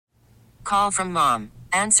Call from mom.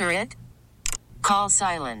 Answer it. Call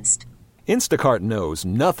silenced. Instacart knows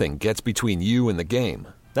nothing gets between you and the game.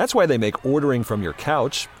 That's why they make ordering from your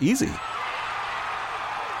couch easy.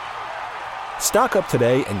 Stock up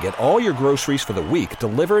today and get all your groceries for the week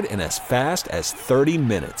delivered in as fast as 30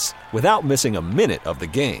 minutes without missing a minute of the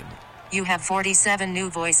game. You have 47 new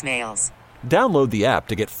voicemails. Download the app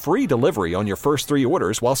to get free delivery on your first 3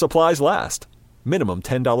 orders while supplies last. Minimum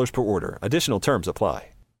 $10 per order. Additional terms apply.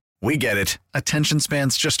 We get it. Attention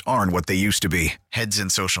spans just aren't what they used to be. Heads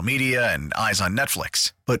in social media and eyes on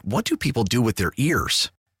Netflix. But what do people do with their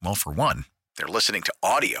ears? Well, for one, they're listening to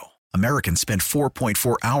audio. Americans spend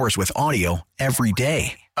 4.4 hours with audio every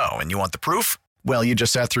day. Oh, and you want the proof? Well, you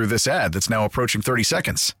just sat through this ad that's now approaching 30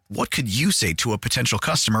 seconds. What could you say to a potential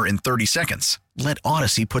customer in 30 seconds? Let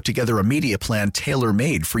Odyssey put together a media plan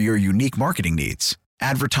tailor-made for your unique marketing needs.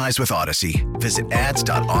 Advertise with Odyssey. Visit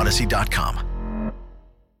ads.odyssey.com.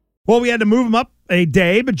 Well, we had to move him up a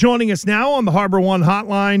day, but joining us now on the Harbor One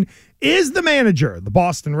hotline is the manager, the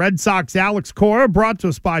Boston Red Sox, Alex Cora, brought to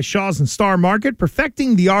us by Shaw's and Star Market,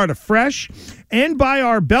 perfecting the art of fresh, and by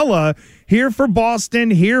Arbella, here for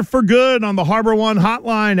Boston, here for good on the Harbor One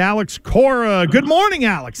hotline, Alex Cora. Good morning,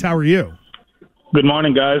 Alex. How are you? Good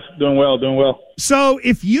morning, guys. Doing well. So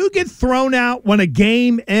if you get thrown out when a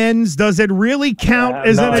game ends, does it really count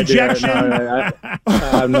as an ejection? I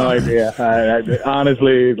have no idea. I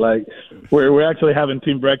honestly, we're actually having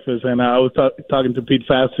team breakfast, and I was talking to Pete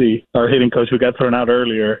Fassi, our hitting coach, who got thrown out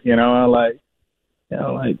earlier.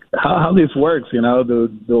 How this works.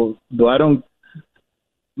 Do I don't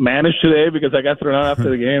manage today because I got thrown out after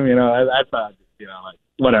the game? I thought,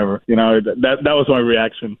 whatever, that was my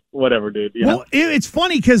reaction. Whatever, dude. Well, it's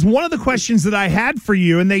funny because one of the questions that I had for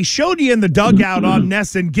you, and they showed you in the dugout on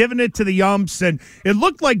Nesson giving it to the umps, and it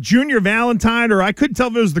looked like Junior Valentine, or I couldn't tell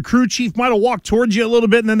if it was the crew chief, might have walked towards you a little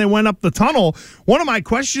bit, and then they went up the tunnel. One of my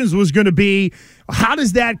questions was going to be, how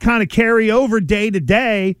does that kind of carry over day to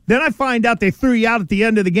day? Then I find out they threw you out at the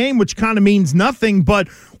end of the game, which kind of means nothing. But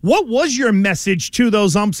what was your message to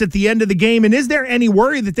those umps at the end of the game? And is there any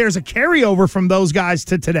worry that there's a carryover from those guys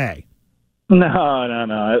to today? No.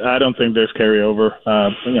 I don't think there's carryover.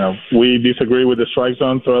 We disagree with the strike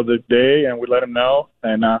zone throughout the day, and we let them know.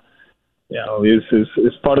 And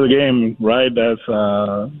it's part of the game, right?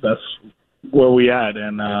 That's where we at.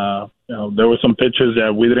 And there were some pitches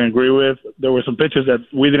that we didn't agree with. There were some pitches that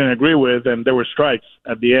we didn't agree with, and there were strikes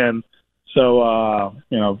at the end. So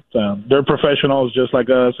they're professionals just like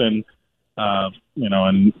us, and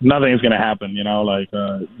and nothing is going to happen.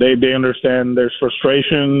 They understand there's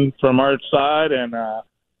frustration from our side and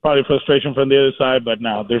probably frustration from the other side, but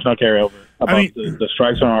no, there's no carryover about the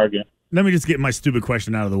strikes on arguing. Let me just get my stupid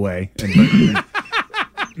question out of the way.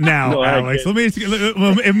 Now, Alex, maybe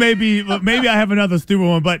I have another stupid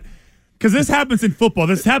one, but because this happens in football.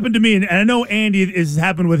 This happened to me, and I know Andy, it's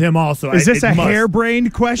happened with him also. Is this a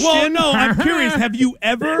harebrained question? Well, no, I'm curious. Have you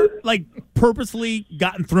ever, purposely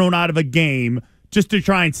gotten thrown out of a game just to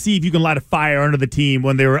try and see if you can light a fire under the team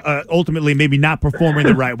when they were ultimately maybe not performing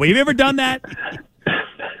the right way? Have you ever done that?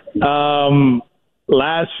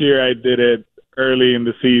 Last year I did it early in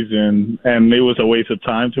the season, and it was a waste of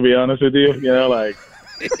time, to be honest with you. It's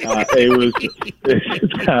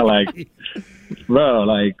kind of like, bro,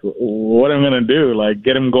 what am I going to do?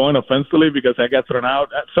 Get him going offensively because I got thrown out?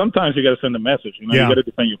 Sometimes you got to send a message. You got to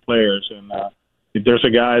defend your players. And if there's a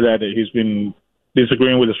guy that he's been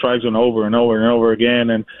disagreeing with the strike zone over and over and over again,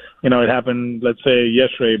 and, it happened, let's say,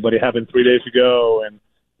 yesterday, but it happened 3 days ago, and,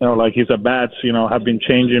 his at-bats, have been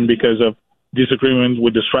changing because of disagreement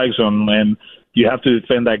with the strike zone, and you have to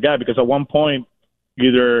defend that guy because at one point,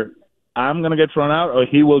 either I'm going to get thrown out or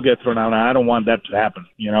he will get thrown out, and I don't want that to happen.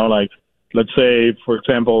 Let's say, for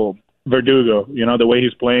example, Verdugo, the way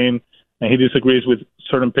he's playing, and he disagrees with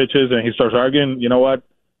certain pitches and he starts arguing, you know what?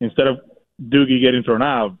 Instead of Doogie getting thrown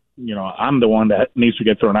out, I'm the one that needs to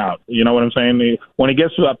get thrown out. You know what I'm saying? When he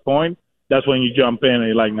gets to that point, that's when you jump in and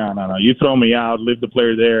you're like, no. You throw me out, leave the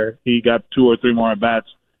player there. He got 2 or 3 more at-bats.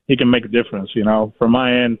 He can make a difference, From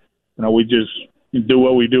my end, we just do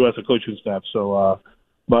what we do as a coaching staff. So,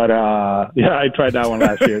 I tried that one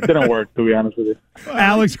last year. It didn't work, to be honest with you.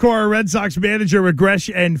 Alex Cora, Red Sox manager with Gresh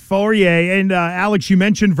and Fauria. And, Alex, you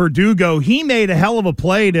mentioned Verdugo. He made a hell of a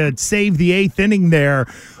play to save the 8th inning there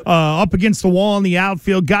up against the wall in the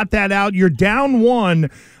outfield. Got that out. You're down 1.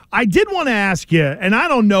 I did want to ask you, and I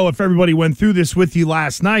don't know if everybody went through this with you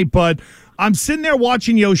last night, but I'm sitting there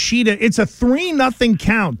watching Yoshida. It's a 3-0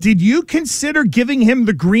 count. Did you consider giving him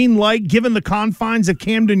the green light, given the confines of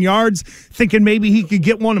Camden Yards, thinking maybe he could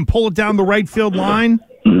get one and pull it down the right field line?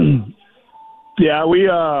 Yeah, we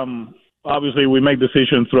obviously we make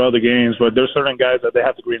decisions throughout the games, but there's certain guys that they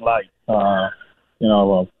have the green light.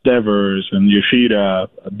 Devers and Yoshida,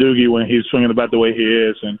 Doogie when he's swinging the bat the way he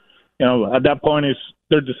is, and at that point it's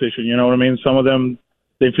their decision. You know what I mean? Some of them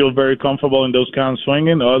they feel very comfortable in those counts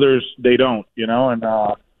swinging, others they don't. And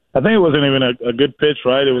I think it wasn't even a good pitch,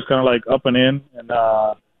 right? It was kind of like up and in, and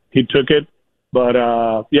he took it. But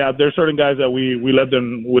there's certain guys that we let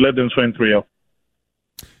them swing 3-0.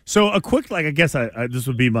 So a quick, I guess this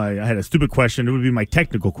would be I had a stupid question. It would be my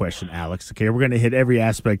technical question, Alex. Okay, we're going to hit every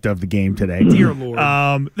aspect of the game today. Dear Lord.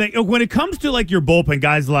 When it comes to your bullpen,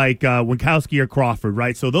 guys like Winkowski or Crawford,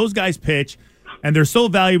 right? So those guys pitch, and they're so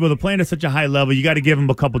valuable. They're playing at such a high level. You got to give them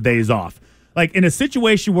a couple days off. Like in a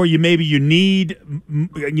situation where you need,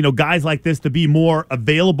 guys like this to be more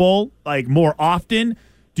available, more often.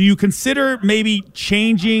 Do you consider maybe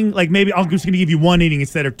changing? Maybe I'm just going to give you 1 inning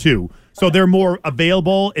instead of 2. So they're more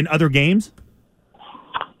available in other games?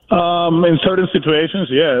 In certain situations,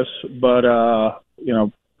 yes. But,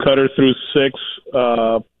 Cutter threw 6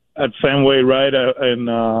 at Fenway, right? And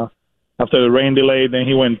after the rain delay, then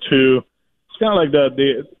he went 2. It's kind of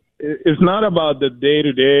like it's not about the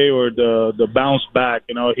day-to-day or the bounce back.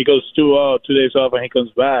 He goes 2 days off and he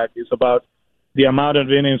comes back. It's about the amount of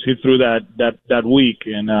innings he threw that week.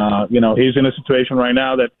 And, he's in a situation right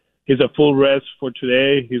now that he's a full rest for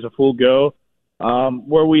today. He's a full go.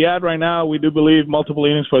 Where we at right now, we do believe multiple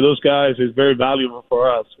innings for those guys is very valuable for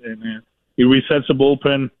us. And it resets the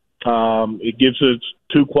bullpen. It gives us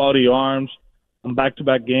 2 quality arms on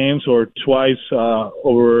back-to-back games or twice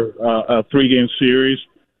over a 3-game series.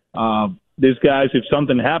 These guys, if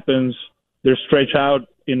something happens, they're stretched out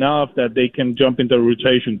enough that they can jump into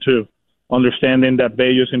rotation too. Understanding that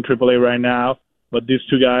Bello's in AAA right now, but these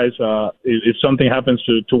 2 guys, if something happens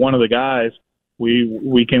to one of the guys,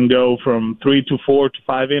 we can go from 3 to 4 to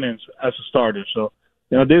 5 innings as a starter. So,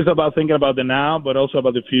 this is about thinking about the now, but also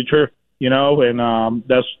about the future, and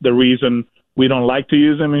that's the reason we don't like to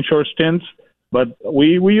use them in short stints. But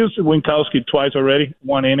we used Winkowski twice already,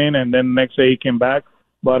 1 inning, and then the next day he came back.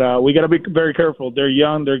 But we got to be very careful. They're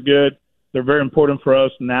young, they're good. They're very important for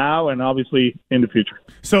us now and obviously in the future.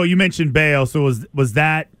 So you mentioned Bello. So was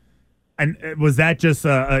that just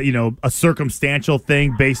a circumstantial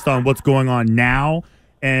thing based on what's going on now?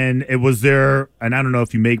 And was there? And I don't know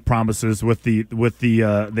if you make promises with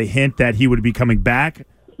the hint that he would be coming back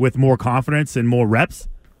with more confidence and more reps.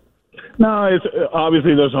 No, it's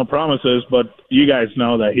obviously there's no promises, but you guys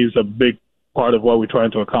know that he's a big part of what we're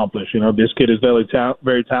trying to accomplish. This kid is very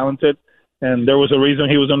very talented. And there was a reason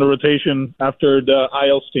he was on the rotation after the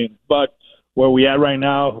IL stint. But where we at right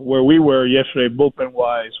now, where we were yesterday,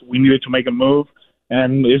 bullpen-wise, we needed to make a move.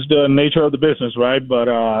 And it's the nature of the business, right? But,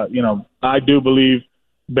 I do believe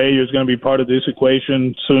Bello is going to be part of this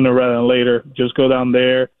equation sooner rather than later. Just go down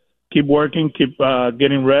there, keep working, keep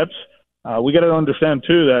getting reps. We got to understand,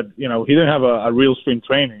 too, that, he didn't have a real spring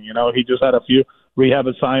training. He just had a few rehab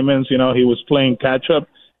assignments. He was playing catch-up.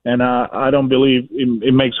 And I don't believe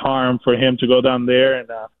it makes harm for him to go down there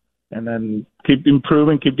and then keep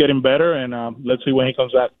improving, keep getting better, and let's see when he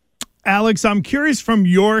comes back. Alex, I'm curious from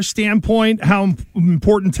your standpoint how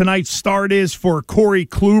important tonight's start is for Corey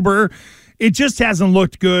Kluber. It just hasn't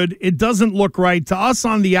looked good. It doesn't look right. To us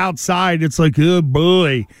on the outside, it's like, oh,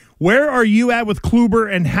 boy. Where are you at with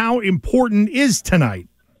Kluber, and how important is tonight?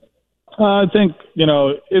 I think,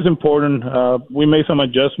 it's important. We made some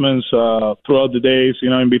adjustments throughout the days,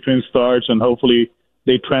 in between starts, and hopefully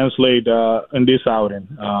they translate in this outing.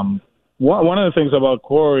 One of the things about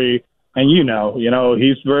Corey, and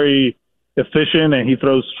he's very efficient and he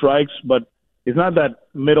throws strikes, but it's not that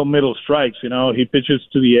middle strikes. He pitches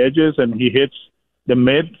to the edges and he hits the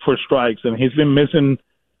mid for strikes, and he's been missing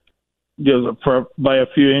by a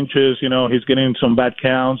few inches. He's getting some bad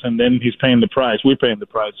counts, and then he's paying the price. We're paying the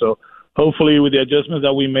price. So hopefully with the adjustments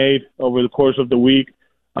that we made over the course of the week,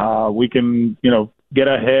 we can, get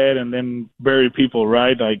ahead and then bury people,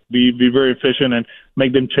 right? Like be very efficient and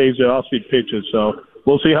make them chase the off-speed pitches. So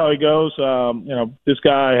we'll see how it goes. This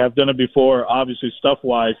guy, I have done it before, obviously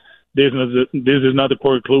stuff-wise. This is not the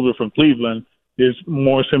Corey Kluber from Cleveland. It's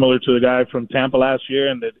more similar to the guy from Tampa last year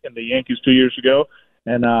and the Yankees 2 years ago.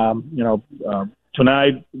 And,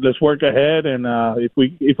 tonight, let's work ahead. And if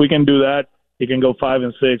we can do that, he can go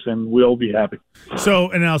 5-6, and we'll be happy.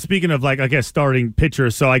 So, and now speaking of starting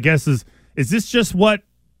pitchers, so I guess is this just what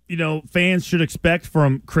fans should expect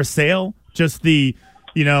from Chris Sale? Just the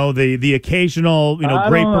occasional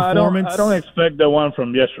great performance. I don't expect the one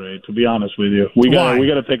from yesterday. To be honest with you, we got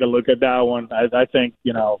to take a look at that one. I think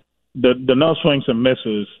the no swings and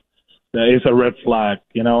misses is a red flag.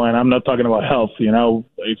 And I'm not talking about health.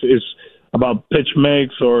 It's about pitch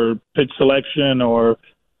mix or pitch selection, or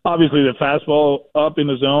obviously the fastball up in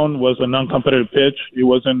the zone was a non-competitive pitch. It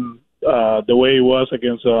wasn't the way it was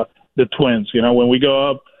against the Twins. When we go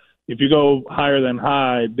up, if you go higher than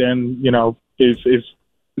high, then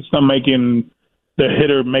it's not making the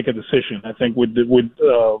hitter make a decision. I think with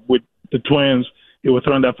the Twins, he was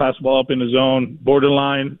throwing that fastball up in the zone,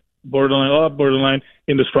 borderline up, borderline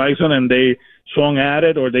in the strike zone, and they swung at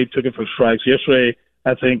it or they took it for strikes. Yesterday,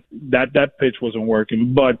 I think that pitch wasn't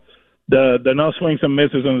working. But the no swings and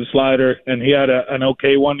misses on the slider, and he had an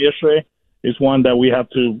okay one yesterday, is one that we have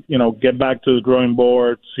to, get back to the drawing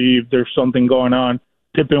board, see if there's something going on,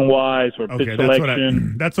 tipping wise or pitch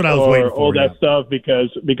selection. That's what I was waiting for. All that stuff,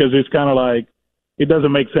 because it's kind of like, it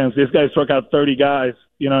doesn't make sense. This guy struck out 30 guys,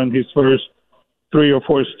 in his first 3 or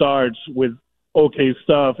 4 starts with okay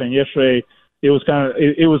stuff. And yesterday it was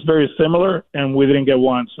very similar, and we didn't get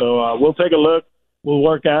one. So we'll take a look. We'll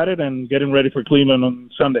work at it and getting ready for Cleveland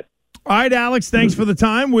on Sunday. All right, Alex, thanks for the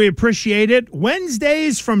time. We appreciate it.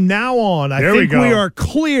 Wednesdays from now on. I think we are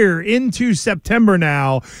clear into September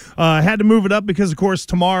now. Had to move it up because, of course,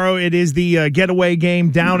 tomorrow it is the getaway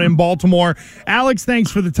game down in Baltimore. Alex,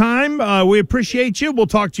 thanks for the time. We appreciate you. We'll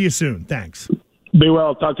talk to you soon. Thanks. Be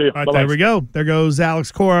well. Talk to you. All right, there we go. There goes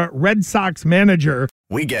Alex Cora, Red Sox manager.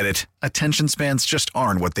 We get it. Attention spans just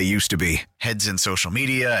aren't what they used to be. Heads in social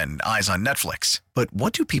media and eyes on Netflix. But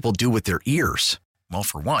what do people do with their ears? Well,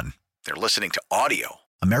 for one, they're listening to audio.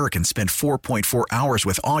 Americans spend 4.4 hours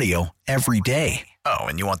with audio every day. Oh,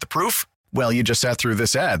 and you want the proof? Well, you just sat through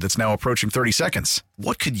this ad that's now approaching 30 seconds.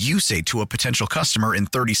 What could you say to a potential customer in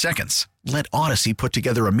 30 seconds? Let Odyssey put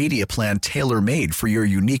together a media plan tailor-made for your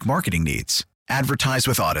unique marketing needs. Advertise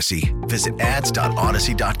with Odyssey. Visit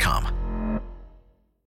ads.odyssey.com.